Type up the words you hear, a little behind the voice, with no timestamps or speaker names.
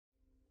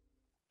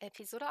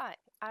Episode I,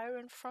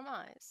 Iron from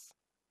Ice.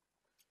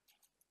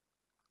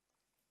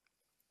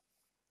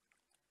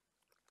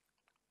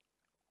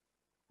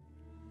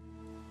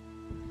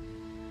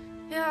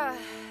 Ja,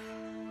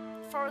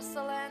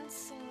 Forrester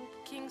Lands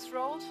in King's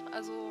Road,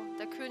 also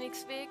der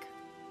Königsweg.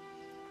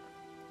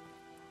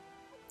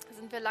 Da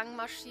sind wir lang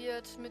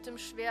marschiert mit dem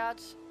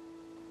Schwert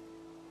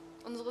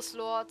unseres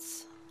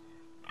Lords.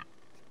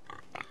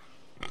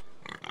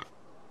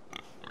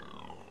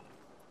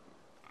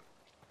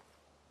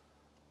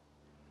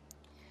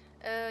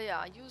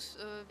 Ja, use,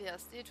 wie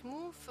heißt it?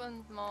 Move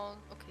and mount.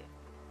 Okay.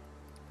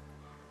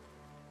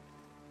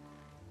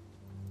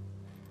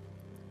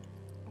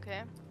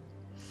 Okay.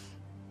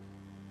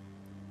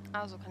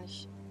 Also kann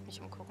ich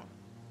mich umgucken.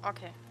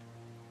 Okay.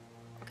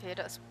 Okay,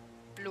 da ist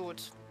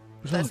Blut.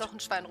 Da ist auch ein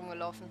Schwein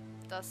rumgelaufen.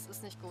 Das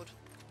ist nicht gut.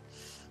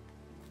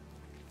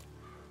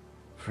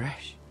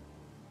 Fresh.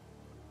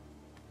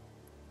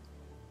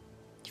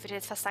 Ich würde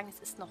jetzt fast sagen,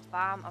 es ist noch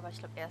warm, aber ich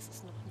glaube, er ist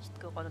es noch nicht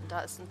geronnen.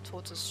 Da ist ein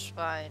totes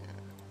Schwein.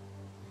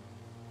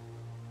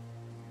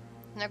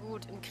 Na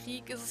gut, im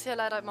Krieg ist es ja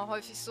leider immer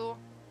häufig so.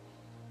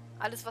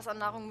 Alles, was an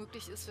Nahrung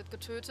möglich ist, wird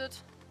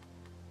getötet.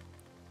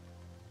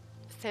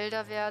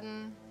 Felder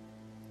werden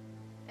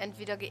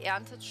entweder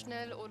geerntet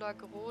schnell oder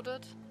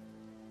gerodet.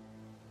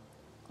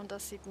 Und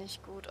das sieht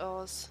nicht gut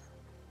aus.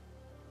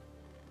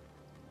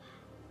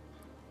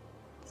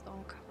 Ist noch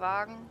ein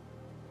Wagen.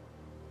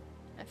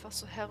 Einfach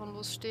so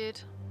herrenlos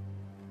steht.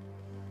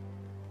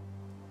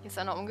 Hier ist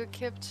einer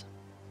umgekippt.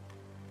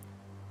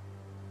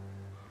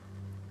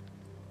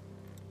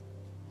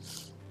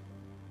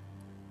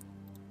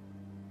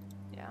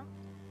 Ja.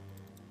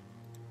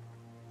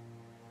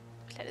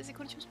 Kleine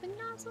Sekunde, ich muss mit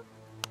der Nase.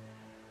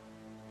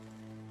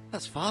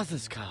 That's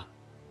Father's car.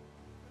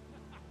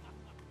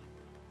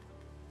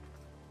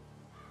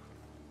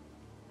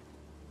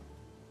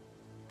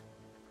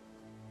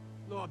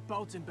 Lord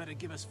Bolton better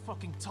give us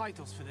fucking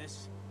titles for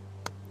this.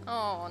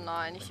 Oh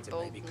nein, nicht die Winter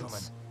may be coming,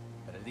 Boltons.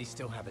 but at least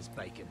he'll have his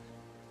bacon.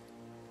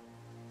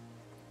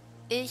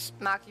 Ich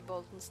mag die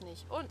Boltons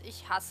nicht. Und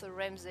ich hasse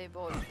Ramsay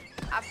Bolton.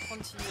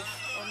 Abgrundtief.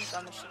 Und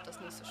damit stirbt das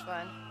nächste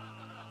Schwein.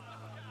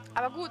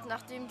 Aber gut,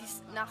 nachdem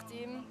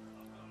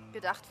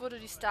gedacht wurde,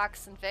 die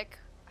Starks sind weg,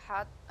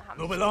 haben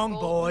Move die along,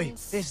 boy.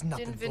 Boltons There's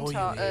nothing den for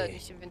Winter, you here.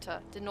 nicht den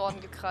Winter, den Norden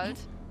gekrallt.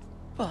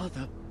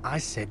 Father. I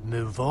said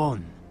move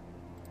on.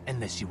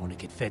 Unless you want to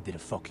get fed to the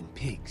fucking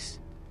pigs.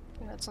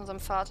 Gehen wir zu unserem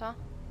Vater.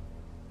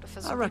 Oder I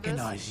versuchen wir es.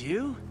 recognize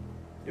you.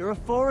 You're a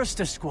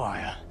Forrester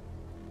squire.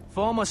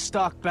 Former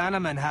Stark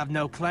bannermen have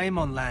no claim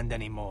on land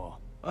anymore.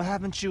 Or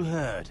haven't you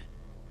heard?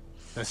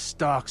 The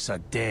Starks are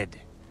dead.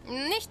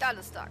 Nicht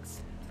alle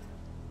Starks.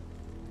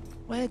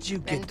 Where'd you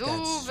Wenn get du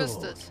that sword?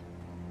 wüsstest.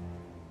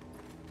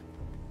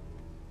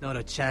 Not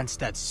a chance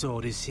that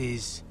sword is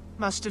his.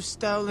 Must have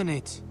stolen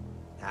it.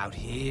 Out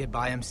here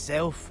by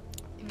himself.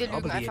 Wir lügen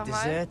Probably a einfach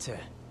mal. deserter.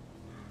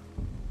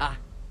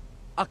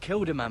 I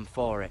killed a man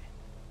for it.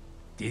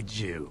 Did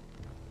you?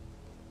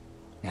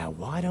 Now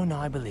why don't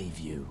I believe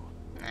you?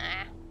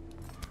 Nah.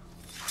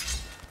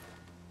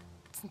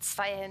 Das sind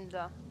zwei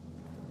Händler.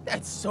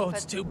 That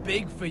sword's too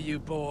big for you,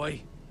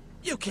 boy.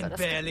 You can das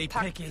barely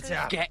gepackt pick it wird.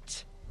 up.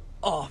 Get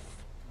off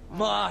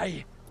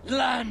my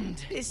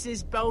land. This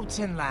is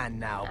Bolton land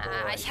now,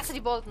 boy. Ich hasse die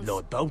Boltons.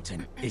 Lord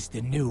Bolton is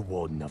the new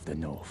Warden of the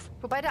North.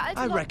 Wobei der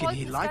alte I Lord reckon Bolton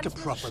he'd ist like gar a nicht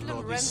so proper schlimm.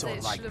 lord with Ramsay sword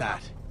ist like schlimmer.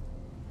 that.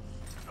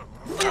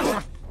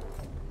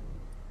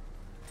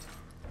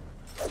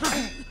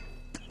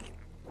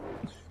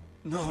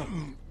 No.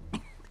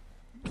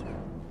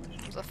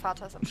 Unser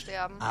Vater ist am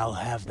Sterben. I'll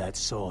have that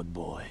sword,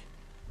 boy.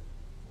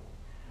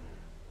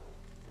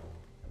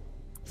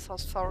 Das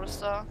Haus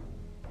Forrester.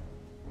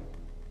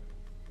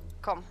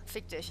 Komm,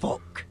 fick dich.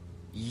 Fuck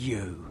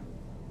you.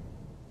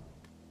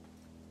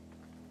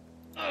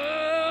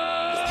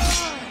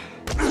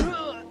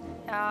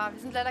 Ja, wir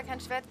sind leider kein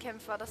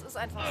Schwertkämpfer. Das ist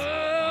einfach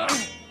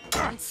so.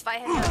 Und zwei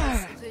Hände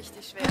ist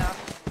richtig schwer.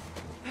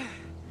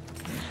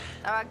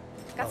 Aber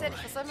ganz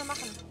ehrlich, was sollen wir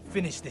machen?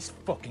 Finish this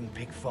fucking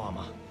pig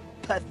farmer.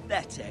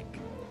 Pathetic.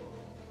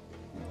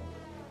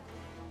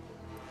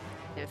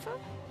 Hilfe?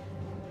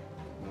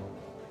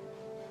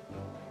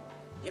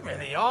 You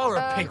really are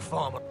a pig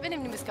farmer. Wir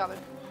nehmen die Mistgabel.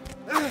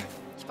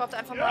 Ich behaupte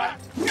einfach mal,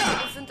 wir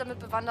sind damit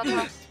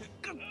bewanderter.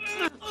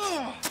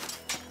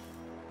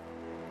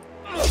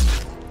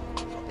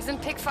 Wir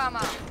sind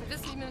Pigfarmer. Wir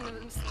wissen, wie man mit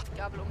einer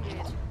Mistgabel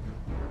umgeht.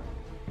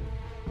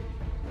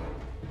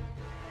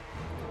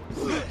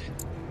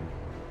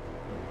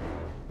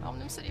 Warum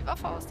nimmst du die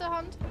Waffe aus der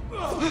Hand? Du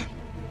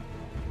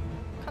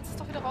kannst es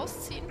doch wieder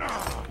rausziehen.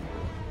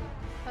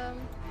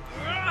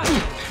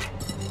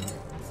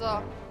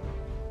 So.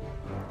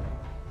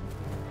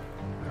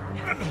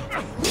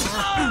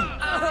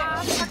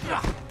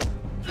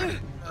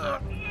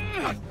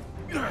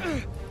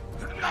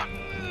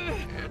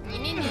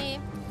 Nee.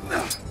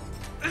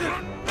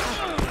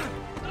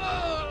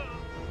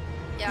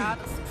 Ja,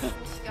 das ist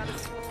nicht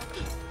ganz so.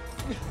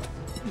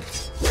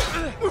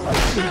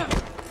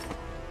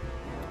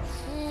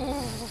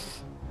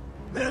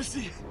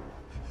 Mercy.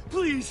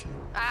 Please.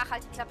 Ach,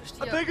 halt die Klappe, I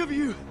Stier. beg of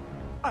you.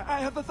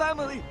 I have a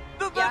family.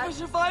 They'll Ja. never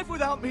survive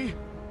without me.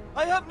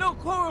 I have no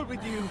quarrel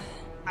with you.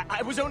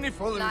 I was only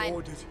following Nein.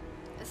 orders.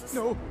 Es ist...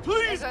 No, Er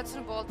please! gehört zu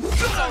den Boltons.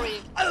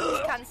 Sorry.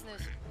 Ich kann's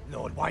nicht.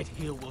 Lord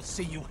Whitehill will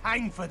see you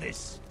hang for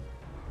this.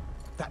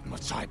 That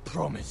much I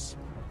promise.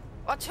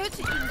 Oh,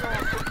 töte ihn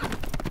doch.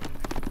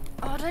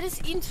 Oh, du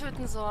hättest ihn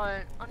töten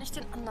sollen. Und nicht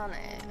den anderen,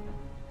 ey.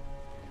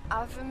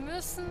 Aber wir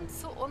müssen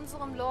zu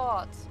unserem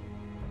Lord.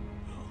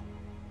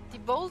 Die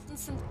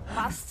Boltons sind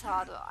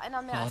Bastarde.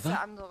 Einer mehr als der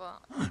andere.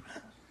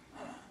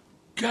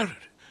 Garrett,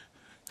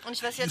 Und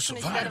ich weiß jetzt schon,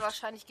 ich werde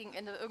wahrscheinlich gegen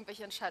Ende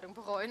irgendwelche Entscheidungen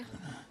bereuen.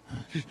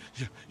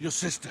 your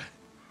sister.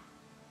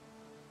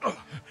 Oh,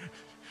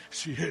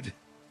 she hid.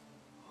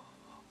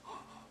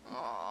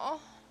 Oh.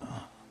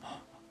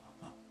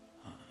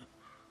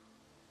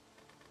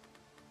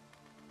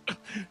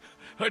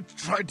 I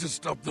tried to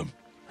stop them.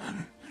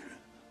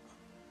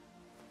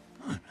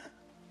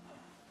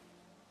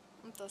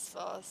 Und das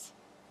war's.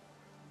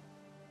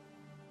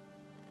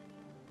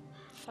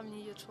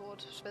 Familie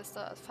tot,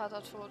 Schwester,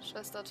 Vater tot,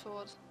 Schwester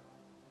tot.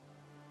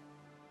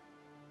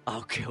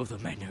 I'll kill the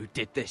men who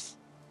did this.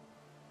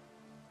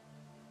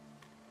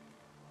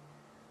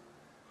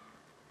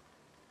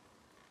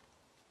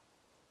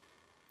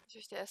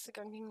 Natürlich der erste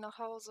Gang ging nach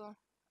Hause.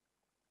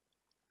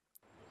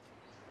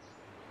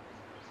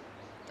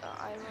 Der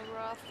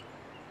Iron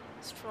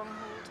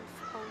Stronghold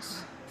of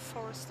Haus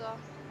Forrester.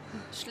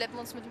 Schleppen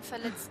uns mit dem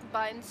verletzten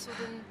Bein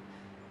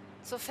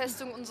zur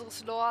Festung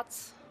unseres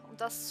Lords, um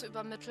das zu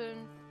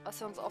übermitteln,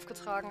 was er uns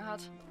aufgetragen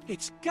hat.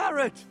 It's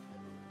Garrett!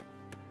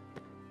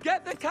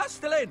 Get the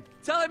Castellan!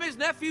 Tell him his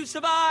nephew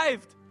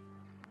survived!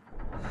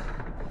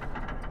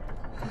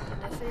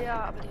 Der Neffe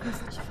ja, aber die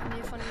restliche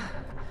Familie von ihm.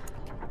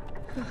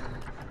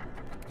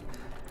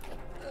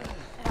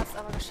 Er hat es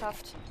aber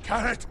geschafft.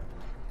 Garrett!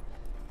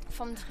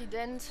 Vom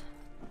Trident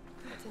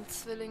mit den I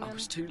Zwillingen.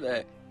 was too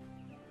late.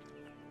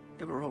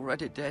 They were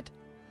already dead.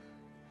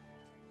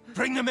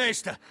 Bring the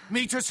maester.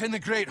 Meet us in the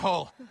Great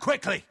Hall.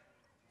 Quickly!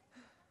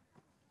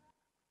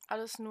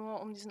 Alles nur,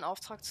 um diesen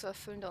Auftrag zu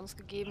erfüllen, der uns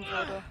gegeben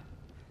wurde.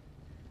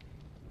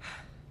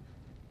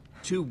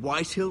 2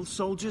 Whitehill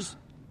soldiers?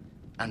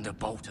 And a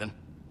Bolton.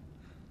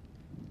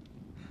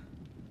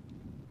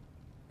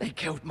 They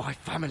killed my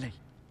family.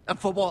 And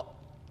for what?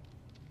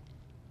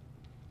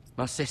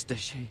 My sister,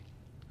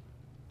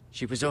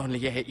 she was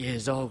only 8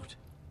 years old.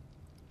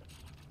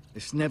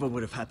 This never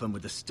would have happened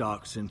with the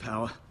Starks in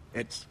power.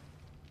 It's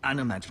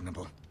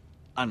unimaginable.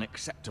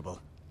 Unacceptable.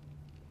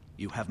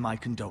 You have my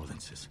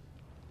condolences.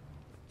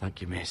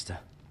 Thank you, Maester.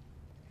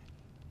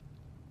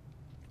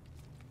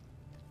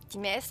 Die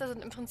Mäster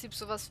sind im Prinzip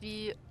sowas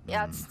wie the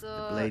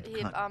Ärzte, blade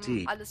cut Hebammen,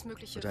 deep, alles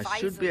mögliche but I Weise,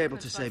 should be able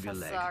könnte to man save your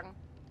fast leg. sagen.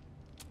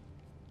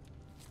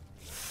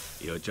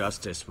 Your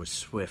justice was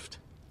swift.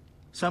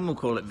 Some will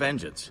call it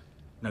vengeance.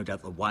 No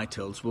doubt the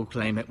Whitehills will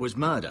claim it was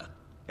murder.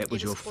 It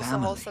was Jedes your große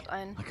family. Haus hat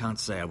einen. I can't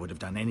say I would have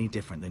done any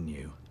different than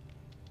you.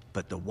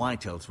 But the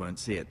Whitehills won't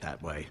see it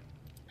that way.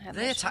 Ja,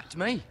 They attacked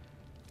me.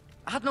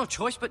 I had no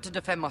choice but to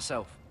defend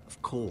myself.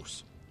 Of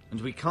course. And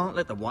we can't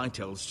let the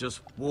Whitehills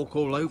just walk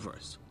all over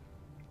us.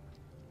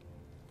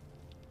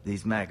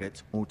 These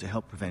maggots ought to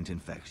help prevent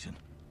infection.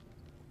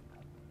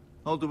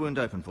 Hold the wound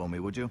open for me,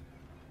 would you?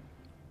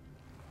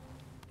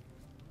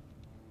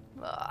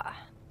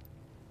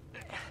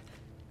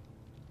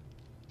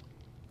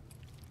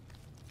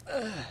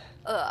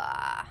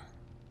 Ah.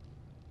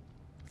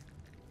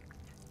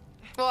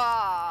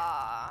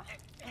 Boah.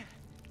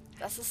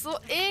 Das ist so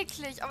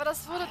eklig, aber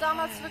das wurde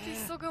damals wirklich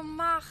so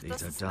gemacht.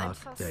 Das These are ist dark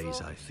einfach days,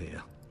 so. I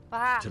fear.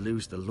 Ah. To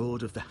lose the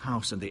lord of the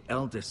house and the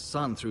eldest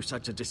son through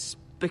such a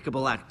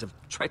despicable act of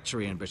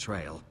treachery and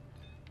betrayal.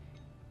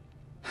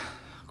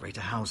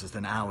 Greater houses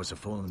than ours have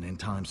fallen in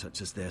times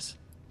such as this.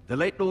 The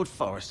late Lord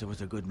Forrester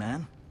was a good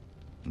man.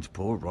 And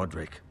poor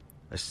Roderick.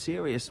 A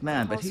serious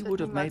man, but Haus he wird would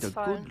have made a niemals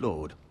fallen. good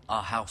lord.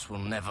 Our house will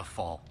never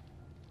fall.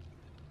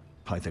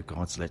 By the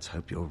gods, let's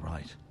hope you're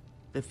right.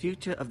 The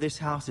future of this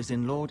house is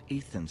in Lord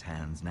Ethan's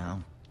hands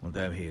now,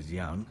 although he is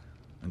young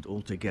and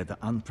altogether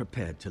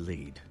unprepared to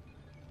lead.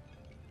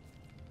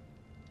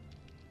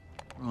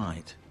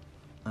 Right.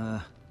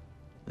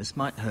 This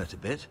might hurt a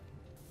bit.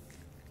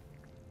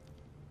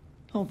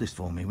 Hold this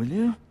for me, will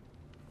you?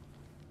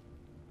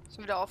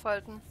 Schon wieder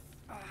aufhalten.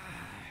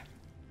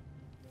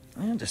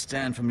 I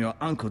understand from your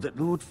uncle that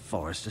Lord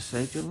Forrester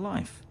saved your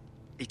life.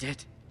 He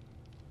did.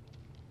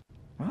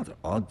 Rather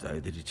odd, though,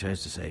 that he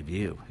chose to save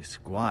you, his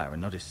squire,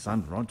 and not his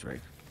son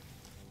Roderick.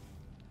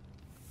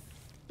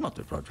 Not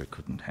that Roderick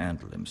couldn't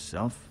handle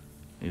himself.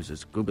 He was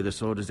as good with a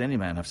sword as any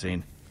man I've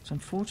seen. It's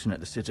unfortunate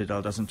the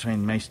Citadel doesn't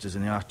train maesters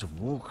in the art of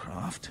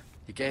warcraft.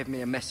 He gave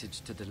me a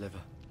message to deliver.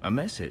 A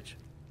message?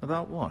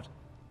 About what?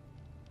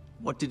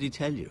 What did he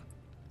tell you?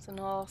 The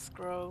North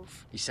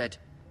Grove. He said,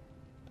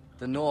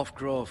 the North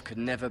Grove could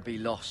never be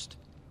lost.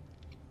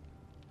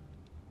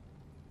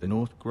 The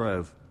North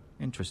Grove.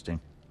 Interesting.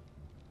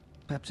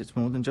 Perhaps it's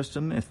more than just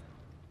a myth.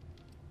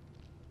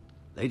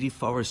 Lady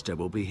Forrester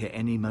will be here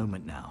any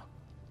moment now.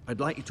 I'd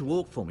like you to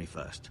walk for me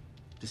first,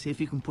 to see if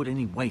you can put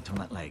any weight on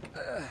that leg.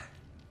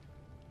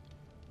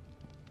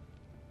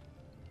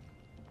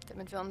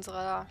 Damit wir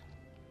unsere...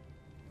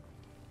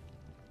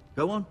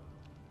 Go on.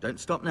 Don't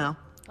stop now.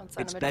 Uns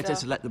It's damit better wir,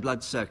 to let the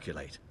blood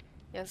circulate.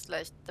 ja, ist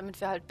leicht. Damit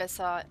wir halt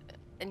besser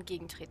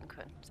entgegentreten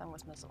können. Sagen wir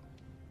es mal so.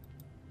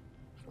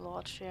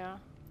 Lord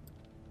Share.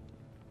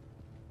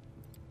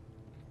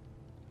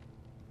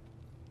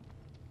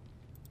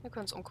 Wir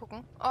können uns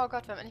umgucken. Oh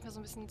Gott, wir haben endlich mal so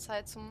ein bisschen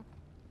Zeit zum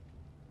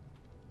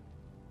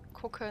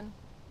Gucken.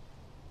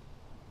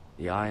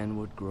 The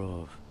Ironwood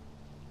Grove.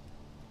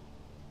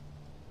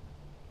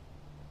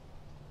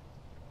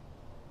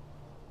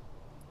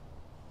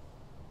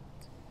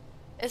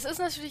 Es ist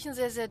natürlich ein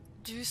sehr, sehr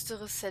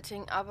düsteres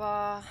Setting,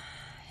 aber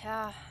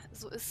ja,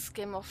 so ist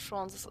Game of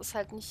Thrones. Es ist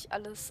halt nicht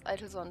alles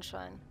eitel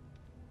Sonnenschein.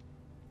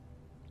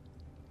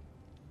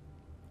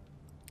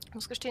 Ich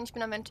muss gestehen, ich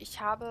bin ein Mensch, ich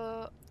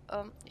glaube,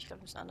 wir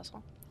müssen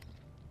andersrum.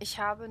 Ich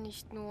habe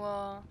nicht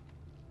nur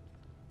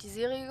die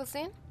Serie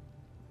gesehen,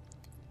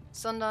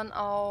 sondern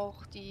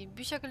auch die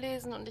Bücher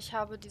gelesen und ich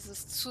habe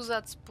dieses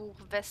Zusatzbuch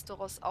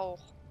Westeros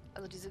auch.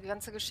 Also diese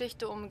ganze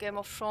Geschichte um Game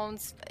of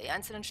Thrones, die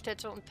einzelnen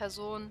Städte und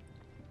Personen.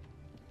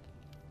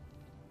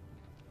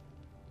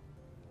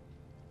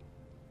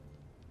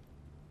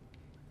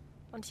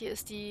 Und hier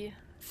ist die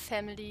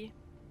Family.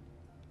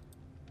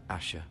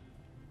 Asher.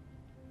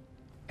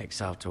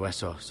 Exiled to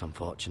Westeros,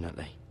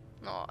 unfortunately.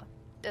 Oh,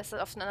 der ist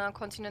auf einen anderen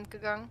Kontinent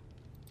gegangen.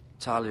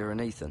 Talia and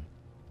Ethan.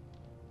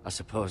 I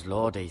suppose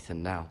Lord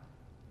Ethan now.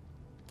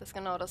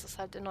 Das ist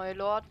halt der neue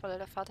Lord, weil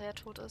der Vater ja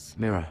tot ist.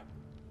 Mira.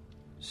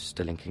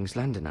 Still in King's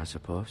Landing, I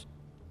suppose.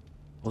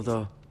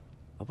 Although,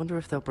 I wonder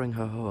if they'll bring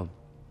her home.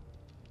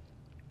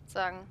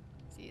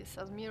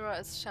 Also Mira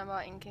ist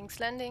scheinbar in King's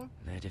Landing.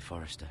 Lady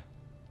Forrester.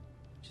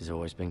 She's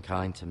always been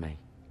kind to me.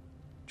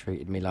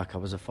 Treated me like I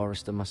was a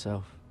Forrester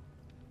myself.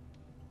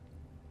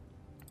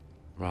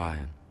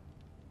 Ryan.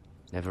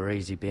 Never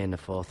easy being the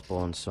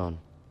fourth-born son.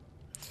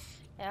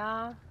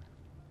 Ja,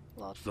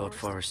 Lord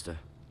Forrester.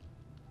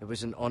 It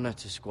was an honor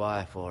to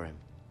squire for him.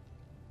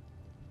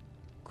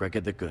 Gregor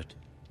the Good.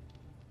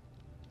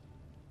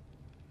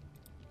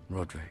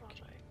 Roderick.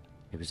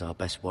 He was our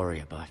best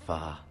warrior by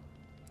far.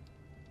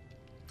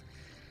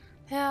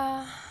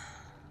 Ja,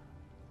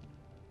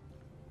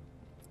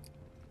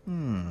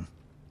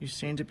 You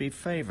seem to be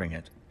favoring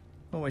it.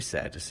 Always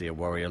sad to see a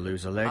warrior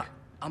lose a leg.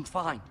 I'm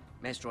fine,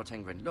 Maester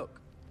Ortengrin. Look,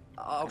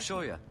 I'll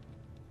show you.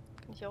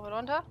 kann ich hier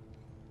runter?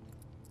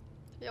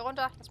 Hier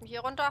runter, lass mich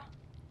hier runter.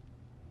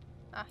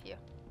 Ah, hier.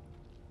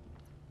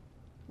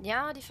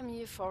 Ja, die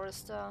Familie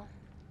Forrester.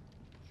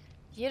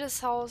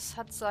 Jedes Haus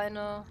hat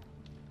seine,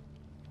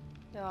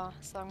 ja,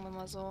 sagen wir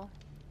mal so,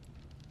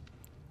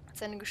 hat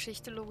seine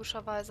Geschichte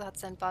logischerweise, hat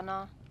sein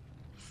Banner.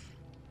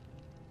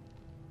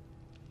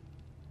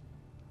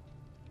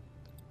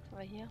 Was haben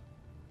wir hier?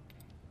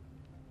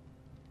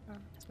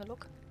 Erstmal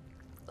Look.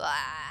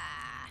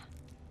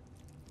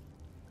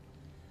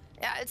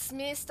 Ja, als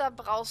Meister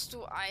brauchst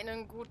du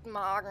einen guten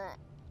Magen.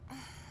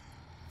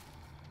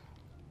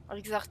 Aber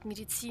wie gesagt,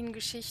 Medizin,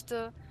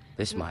 Geschichte.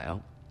 This might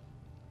help.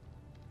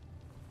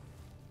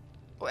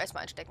 Oh,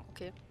 erstmal einstecken,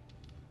 okay.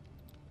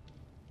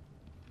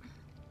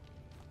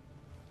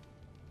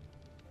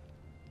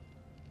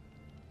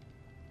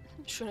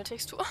 Schöne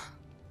Textur.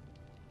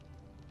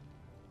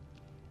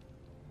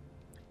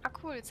 Ah,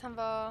 cool, jetzt haben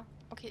wir...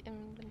 Okay,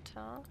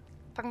 Inventar.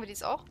 Packen wir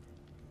dies auch?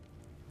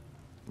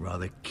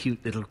 Rather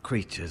cute little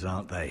creatures,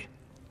 aren't they?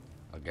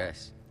 I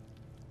guess.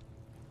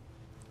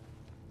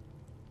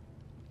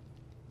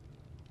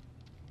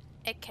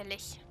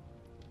 Eckelig.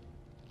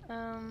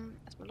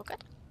 Erstmal look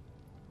at.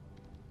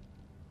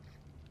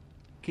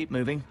 Keep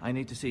moving. I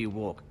need to see you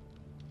walk.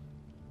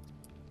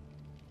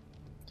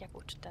 Ja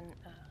gut, dann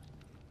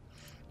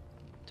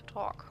to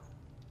talk.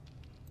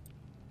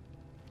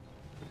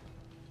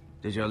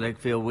 Does your leg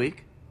feel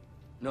weak?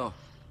 No.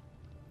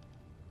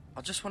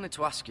 I just wanted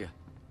to ask you.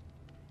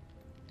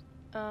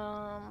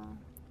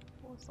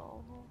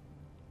 So.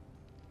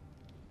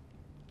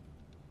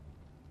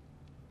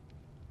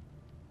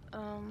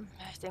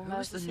 Ich denke Who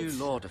mal, is das the ist new jetzt...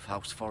 Lord of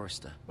Haus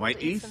Forrester? Why,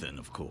 Ethan. Ethan,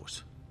 of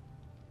course.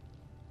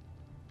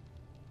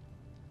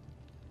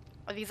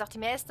 Aber wie gesagt, die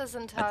Meister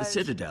sind At halt... the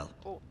Citadel,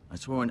 Oh. I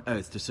swore an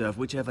oath to serve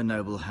whichever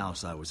noble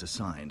house I was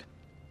assigned.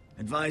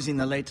 Advising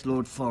the late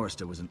Lord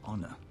Forrester was an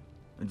honor.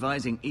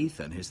 Advising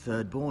Ethan, his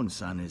third-born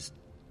son, is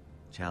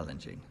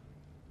challenging.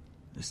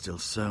 There's still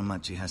so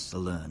much he has to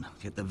learn,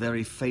 yet the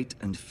very fate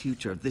and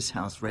future of this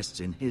house rests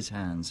in his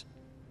hands.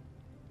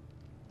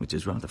 Which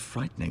is rather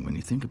frightening when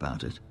you think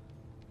about it.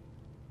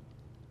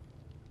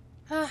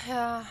 Ach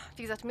ja,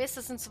 wie gesagt,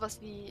 Meister sind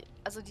sowas wie...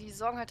 Also die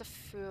sorgen halt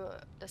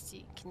dafür, dass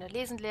die Kinder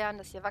lesen lernen,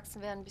 dass sie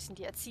erwachsen werden, ein bisschen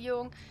die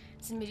Erziehung.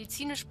 Sie sind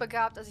medizinisch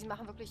begabt, also sie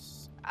machen wirklich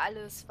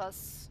alles,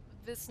 was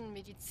Wissen,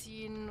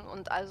 Medizin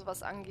und all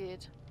sowas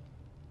angeht.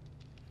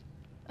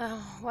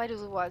 Why do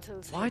the White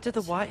Hills Why do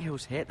the White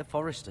Hills hate the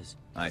Forresters?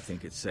 I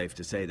think it's safe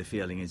to say the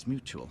feeling is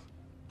mutual.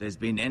 There's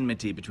been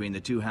enmity between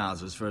the two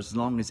houses for as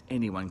long as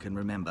anyone can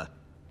remember.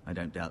 I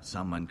don't doubt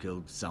someone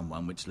killed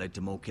someone, which led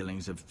to more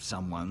killings of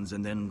someones,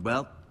 and then,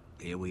 well,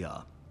 here we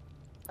are.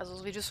 Also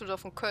so wie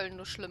Düsseldorf und Köln,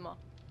 nur schlimmer.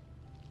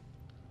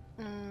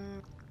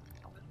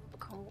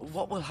 anrufen?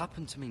 What will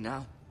happen to me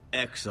now?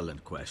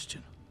 Excellent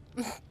question.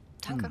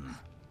 Danke.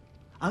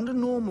 Under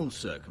normal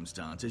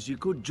circumstances, you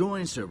could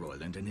join Sir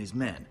Royland and his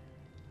men.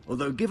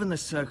 Although, given the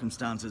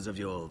circumstances of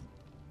your...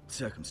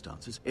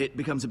 circumstances, it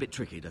becomes a bit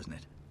tricky, doesn't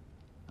it?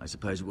 I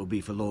suppose it will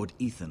be for Lord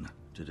Ethan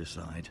to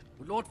decide.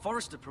 Lord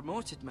Forrester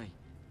promoted me.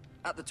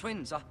 At the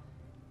Twins,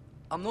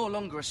 I'm no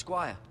longer a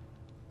squire,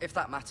 if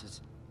that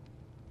matters.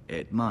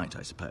 It might,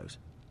 I suppose.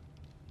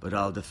 But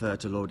I'll defer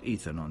to Lord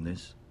Ethan on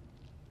this.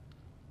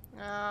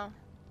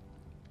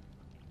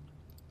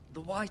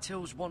 The White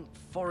Hills want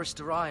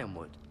Forrester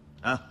Ironwood.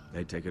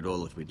 They'd take it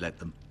all if we'd let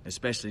them.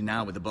 Especially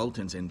now with the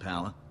Boltons in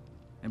power.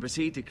 And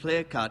proceed to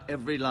clear-cut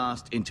every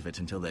last inch of it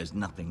until there's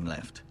nothing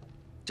left.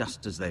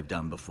 Just as they've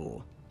done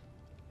before.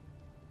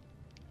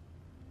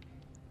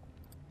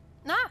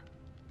 Na!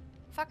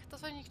 Fuck,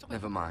 das wollte ich nicht drücken.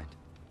 Never mind.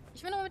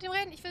 Ich will noch mal mit ihm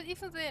reden, ich will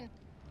Ethan sehen.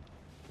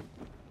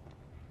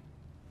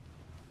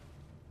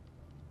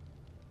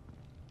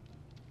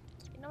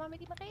 Ich will noch mal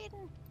mit ihm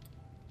reden.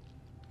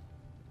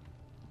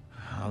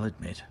 I'll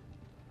admit.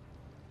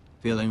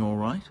 Feeling all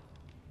right?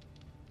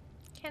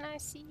 Can I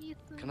see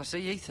Ethan? Can I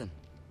see Ethan?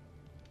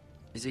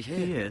 Is he here?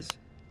 He is,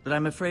 but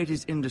I'm afraid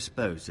he's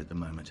indisposed at the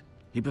moment.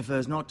 He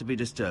prefers not to be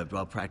disturbed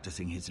while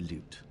practicing his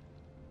lute.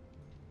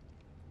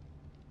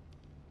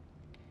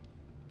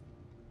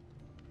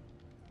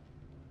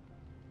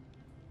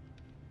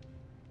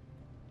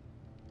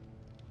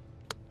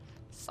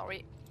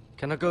 Sorry.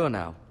 Can I go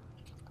now?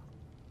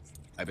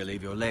 I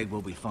believe your leg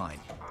will be fine.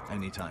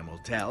 Only time will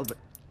tell, but...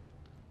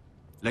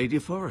 Lady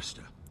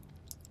Forrester.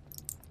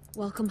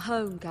 Welcome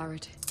home,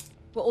 Garrett.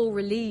 We're all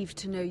relieved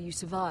to know you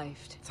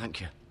survived.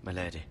 Thank you, my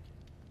lady.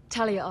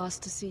 Talia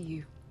asked to see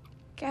you.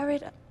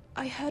 Garrett,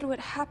 I heard what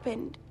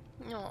happened.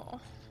 Oh.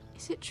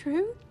 Is it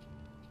true?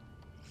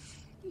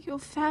 Your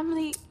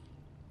family...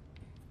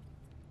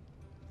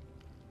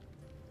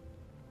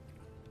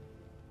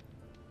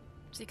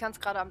 Sie kann es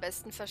gerade am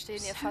besten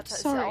verstehen. Ihr So Vater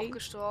ist ja sorry. auch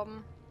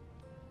gestorben.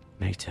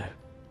 Me too.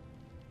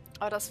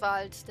 Aber das war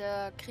halt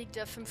der Krieg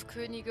der 5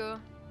 Könige.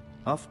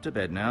 Off to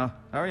bed now.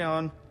 Hurry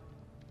on.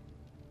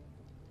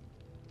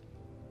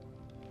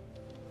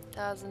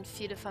 Da sind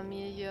viele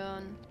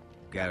Familien.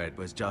 Garrett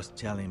was just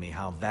telling me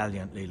how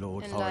valiantly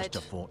Lord In Forrester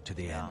light. fought to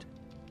the end,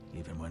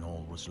 even when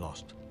all was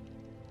lost.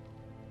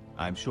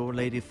 I'm sure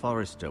Lady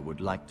Forrester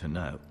would like to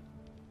know.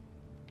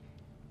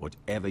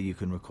 Whatever you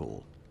can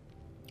recall.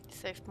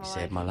 Saved my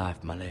Saved life. my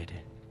life, my lady.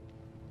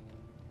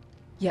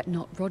 Yet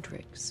not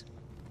Roderick's.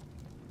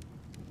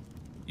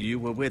 You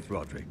were with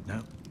Roderick,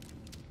 no?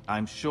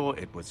 I'm sure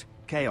it was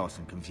chaos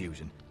and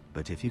confusion,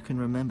 but if you can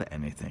remember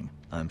anything,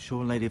 I'm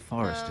sure Lady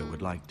Forrester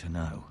would like to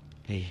know.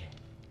 He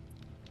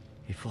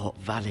fought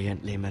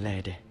valiantly, my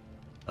lady.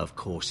 Of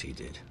course he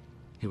did.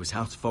 He was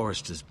Haus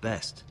Forrester's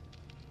best.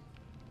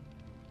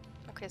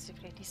 Okay, das hätte ich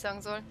vielleicht nicht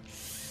sagen sollen.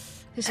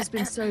 This has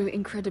been so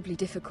incredibly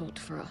difficult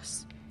for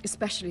us,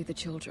 especially the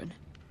children.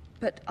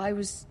 But I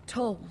was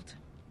told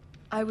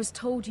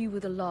you were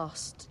the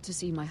last to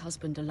see my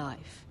husband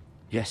alive.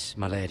 Yes,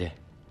 my lady.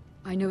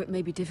 I know it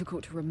may be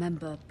difficult to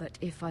remember, but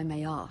if I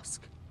may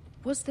ask,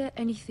 was there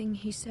anything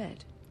he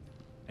said?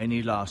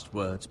 Any last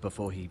words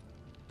before he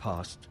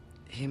passed?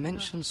 He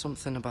mentioned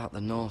something about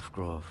the North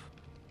Grove.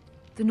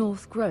 The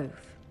North Grove?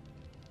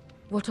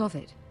 What of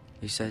it?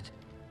 He said,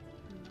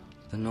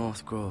 the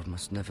North Grove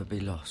must never be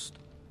lost.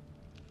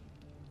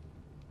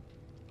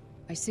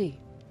 I see.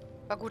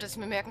 War gut, dass ich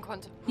mir merken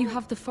konnte. You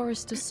have the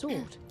Forrester's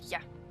sword. Ja.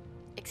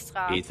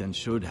 Extra. Ethan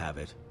should have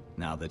it,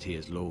 now that he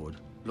is Lord.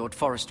 Lord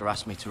Forrester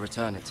asked me to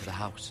return it to the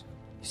house.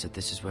 He said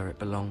this is where it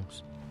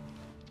belongs.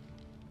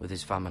 With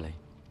his family.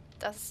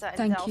 Das ist der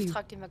Thank you,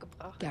 Auftrag, den wir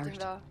gebracht haben, den Garrett.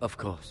 wir Of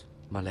course,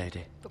 my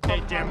lady. bekommen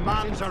It haben.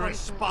 demands Wir a konnten ihn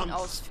response.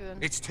 ausführen.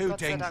 It's too Gott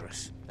sei Dank.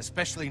 dangerous,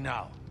 especially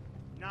now.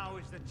 Now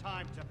is the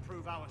time to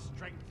prove our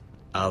strength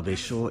I'll be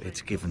sure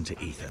it's given to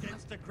Ethan.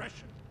 against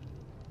aggression.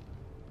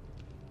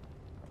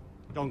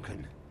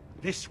 Duncan,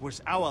 this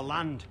was our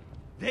land.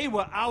 They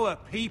were our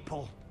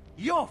people.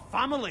 Your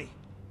family.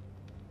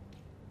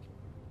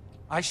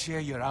 I share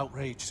your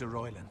outrage, Sir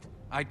Royland.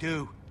 I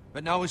do.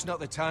 But now is not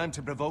the time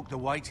to provoke the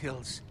White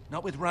Hills.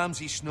 Not with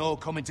Ramsay Snow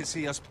coming to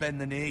see us bend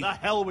the knee. The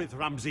hell with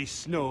Ramsay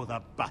Snow,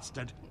 the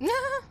bastard.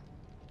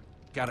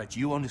 Garrett,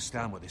 you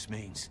understand what this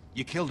means.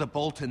 You killed a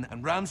Bolton,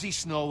 and Ramsay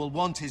Snow will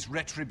want his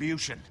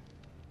retribution.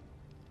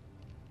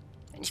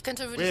 Wenn ich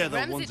könnte, würde We're ich the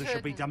Ramsay ones that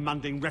should be töten.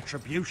 demanding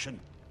retribution.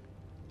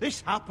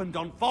 This happened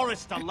on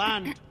Forrester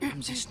land.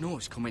 Ramsay Snow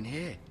is coming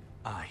here.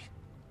 Aye.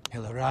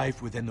 He'll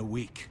arrive within the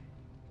week.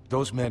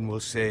 Those men will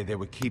say they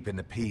were keeping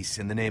the peace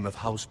in the name of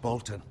House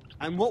Bolton.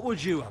 And what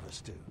would you have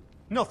us do?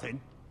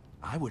 Nothing.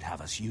 I would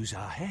have us use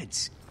our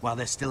heads, while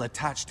they're still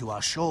attached to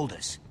our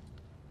shoulders.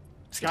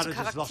 Garrett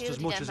has lost Charaktere, as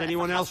die much einfach as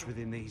anyone hassen. else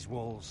within these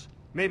walls.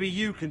 Maybe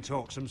you can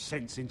talk some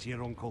sense into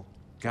your uncle.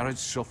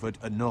 Garrett's suffered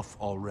enough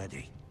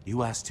already.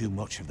 You ask too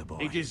much of the boy.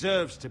 He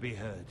deserves to be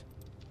heard.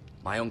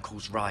 My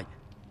uncle's right.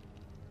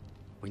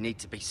 We need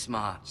to be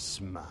smart.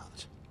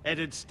 Smart.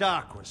 Eddard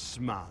Stark was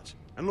smart.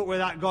 And look where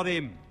that got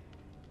him.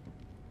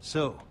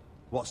 So,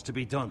 what's to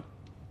be done?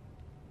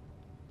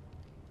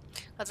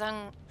 würde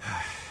sagen,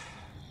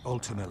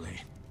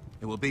 Ultimately,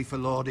 it will be for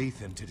Lord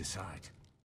Ethan to decide.